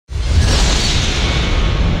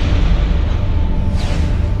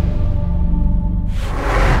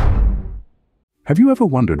Have you ever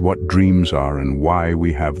wondered what dreams are and why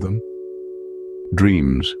we have them?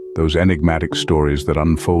 Dreams, those enigmatic stories that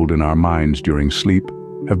unfold in our minds during sleep,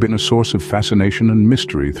 have been a source of fascination and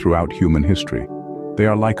mystery throughout human history. They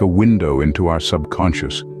are like a window into our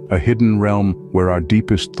subconscious, a hidden realm where our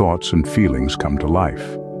deepest thoughts and feelings come to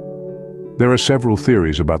life. There are several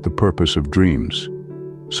theories about the purpose of dreams.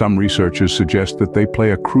 Some researchers suggest that they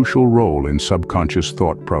play a crucial role in subconscious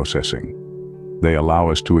thought processing. They allow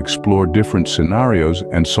us to explore different scenarios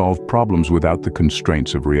and solve problems without the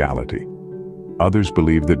constraints of reality. Others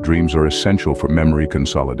believe that dreams are essential for memory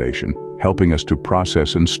consolidation, helping us to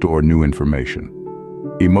process and store new information.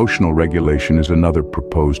 Emotional regulation is another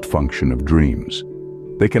proposed function of dreams.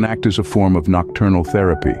 They can act as a form of nocturnal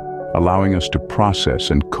therapy, allowing us to process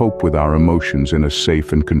and cope with our emotions in a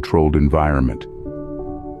safe and controlled environment.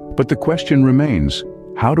 But the question remains,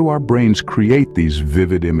 how do our brains create these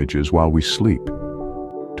vivid images while we sleep?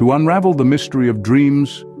 To unravel the mystery of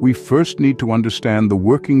dreams, we first need to understand the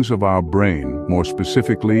workings of our brain, more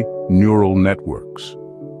specifically, neural networks.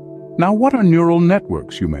 Now, what are neural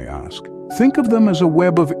networks, you may ask? Think of them as a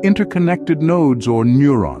web of interconnected nodes or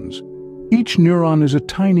neurons. Each neuron is a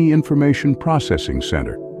tiny information processing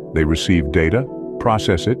center. They receive data,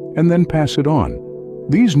 process it, and then pass it on.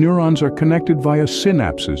 These neurons are connected via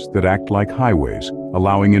synapses that act like highways,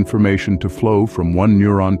 allowing information to flow from one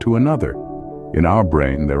neuron to another. In our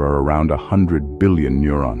brain, there are around 100 billion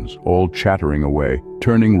neurons, all chattering away,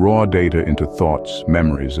 turning raw data into thoughts,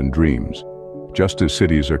 memories, and dreams. Just as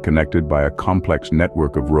cities are connected by a complex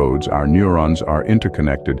network of roads, our neurons are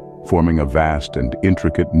interconnected, forming a vast and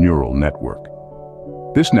intricate neural network.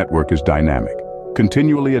 This network is dynamic,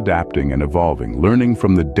 continually adapting and evolving, learning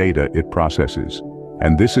from the data it processes.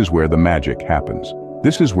 And this is where the magic happens.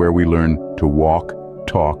 This is where we learn to walk,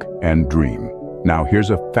 talk, and dream. Now here's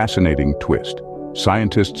a fascinating twist.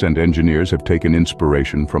 Scientists and engineers have taken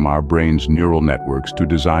inspiration from our brain's neural networks to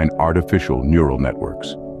design artificial neural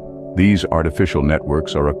networks. These artificial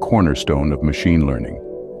networks are a cornerstone of machine learning,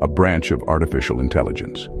 a branch of artificial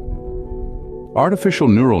intelligence. Artificial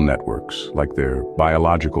neural networks, like their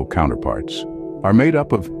biological counterparts, are made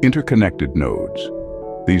up of interconnected nodes.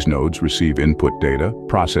 These nodes receive input data,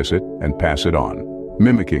 process it, and pass it on,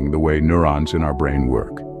 mimicking the way neurons in our brain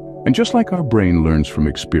work. And just like our brain learns from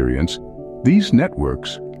experience, these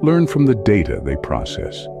networks learn from the data they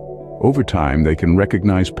process. Over time, they can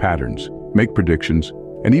recognize patterns, make predictions,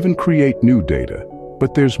 and even create new data.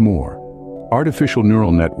 But there's more. Artificial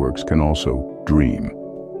neural networks can also dream.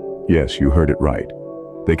 Yes, you heard it right.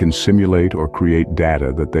 They can simulate or create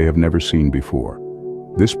data that they have never seen before.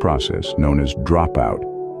 This process, known as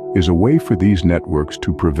dropout, is a way for these networks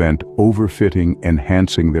to prevent overfitting,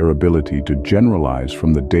 enhancing their ability to generalize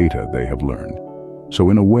from the data they have learned. So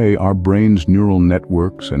in a way, our brain's neural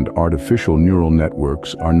networks and artificial neural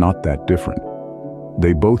networks are not that different.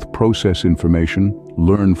 They both process information,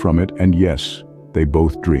 learn from it, and yes, they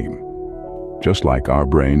both dream. Just like our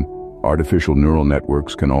brain, artificial neural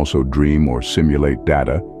networks can also dream or simulate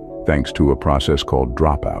data, thanks to a process called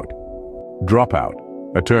dropout. Dropout,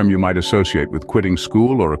 a term you might associate with quitting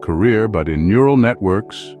school or a career, but in neural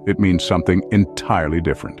networks, it means something entirely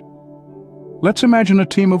different. Let's imagine a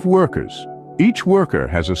team of workers. Each worker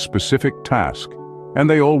has a specific task, and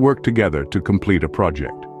they all work together to complete a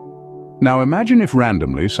project. Now imagine if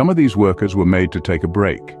randomly some of these workers were made to take a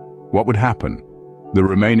break. What would happen? The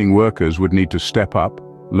remaining workers would need to step up,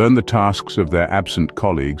 learn the tasks of their absent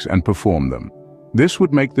colleagues, and perform them. This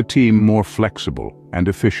would make the team more flexible and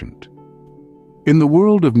efficient. In the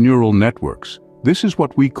world of neural networks, this is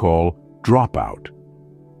what we call dropout.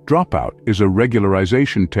 Dropout is a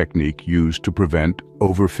regularization technique used to prevent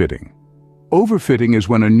overfitting. Overfitting is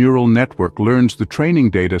when a neural network learns the training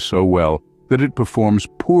data so well that it performs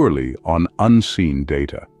poorly on unseen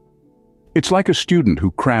data. It's like a student who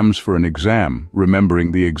crams for an exam,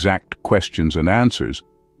 remembering the exact questions and answers,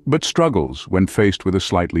 but struggles when faced with a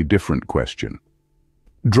slightly different question.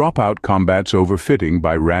 Dropout combats overfitting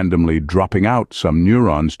by randomly dropping out some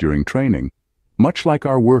neurons during training, much like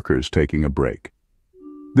our workers taking a break.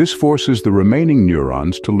 This forces the remaining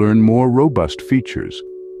neurons to learn more robust features,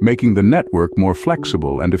 making the network more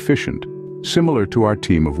flexible and efficient, similar to our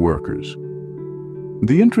team of workers.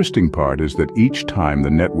 The interesting part is that each time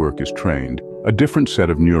the network is trained, a different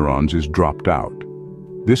set of neurons is dropped out.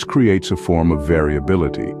 This creates a form of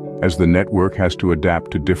variability, as the network has to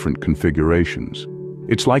adapt to different configurations.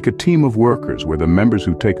 It's like a team of workers where the members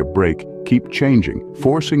who take a break keep changing,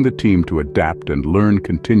 forcing the team to adapt and learn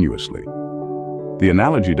continuously. The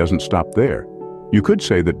analogy doesn't stop there. You could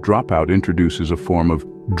say that dropout introduces a form of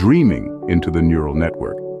dreaming into the neural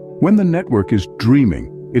network. When the network is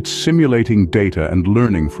dreaming, It's simulating data and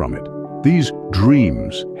learning from it. These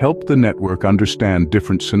dreams help the network understand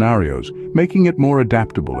different scenarios, making it more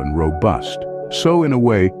adaptable and robust. So, in a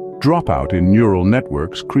way, Dropout in neural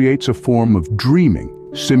networks creates a form of dreaming,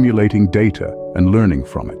 simulating data and learning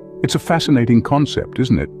from it. It's a fascinating concept,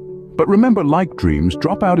 isn't it? But remember, like dreams,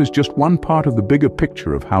 Dropout is just one part of the bigger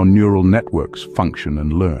picture of how neural networks function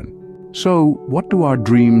and learn. So, what do our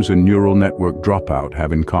dreams and neural network Dropout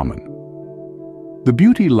have in common? The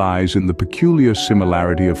beauty lies in the peculiar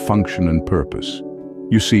similarity of function and purpose.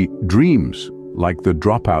 You see, dreams, like the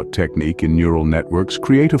Dropout technique in neural networks,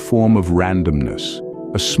 create a form of randomness,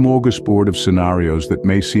 a smorgasbord of scenarios that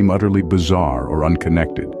may seem utterly bizarre or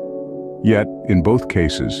unconnected. Yet, in both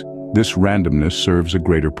cases, this randomness serves a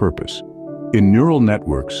greater purpose. In neural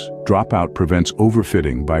networks, Dropout prevents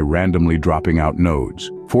overfitting by randomly dropping out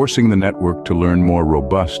nodes, forcing the network to learn more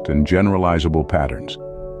robust and generalizable patterns.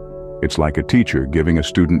 It's like a teacher giving a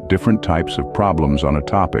student different types of problems on a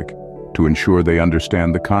topic to ensure they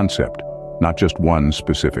understand the concept, not just one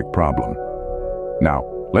specific problem. Now,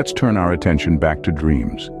 let's turn our attention back to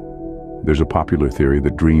dreams. There's a popular theory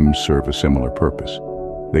that dreams serve a similar purpose.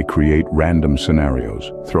 They create random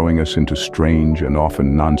scenarios, throwing us into strange and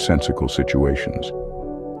often nonsensical situations.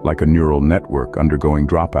 Like a neural network undergoing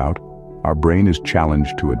dropout, our brain is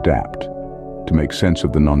challenged to adapt, to make sense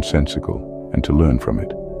of the nonsensical, and to learn from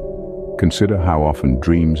it. Consider how often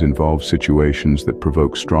dreams involve situations that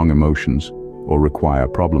provoke strong emotions or require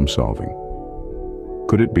problem solving.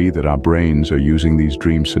 Could it be that our brains are using these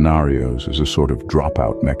dream scenarios as a sort of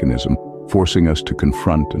dropout mechanism, forcing us to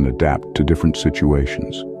confront and adapt to different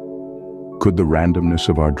situations? Could the randomness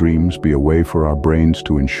of our dreams be a way for our brains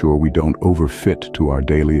to ensure we don't overfit to our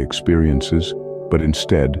daily experiences, but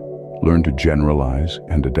instead learn to generalize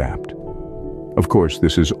and adapt? Of course,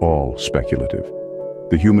 this is all speculative.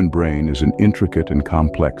 The human brain is an intricate and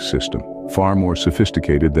complex system, far more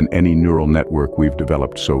sophisticated than any neural network we've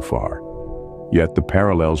developed so far. Yet the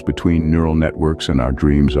parallels between neural networks and our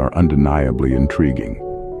dreams are undeniably intriguing.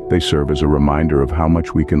 They serve as a reminder of how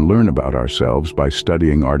much we can learn about ourselves by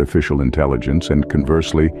studying artificial intelligence, and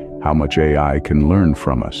conversely, how much AI can learn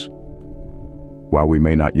from us. While we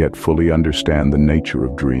may not yet fully understand the nature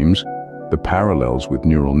of dreams, the parallels with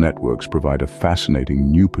neural networks provide a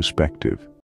fascinating new perspective.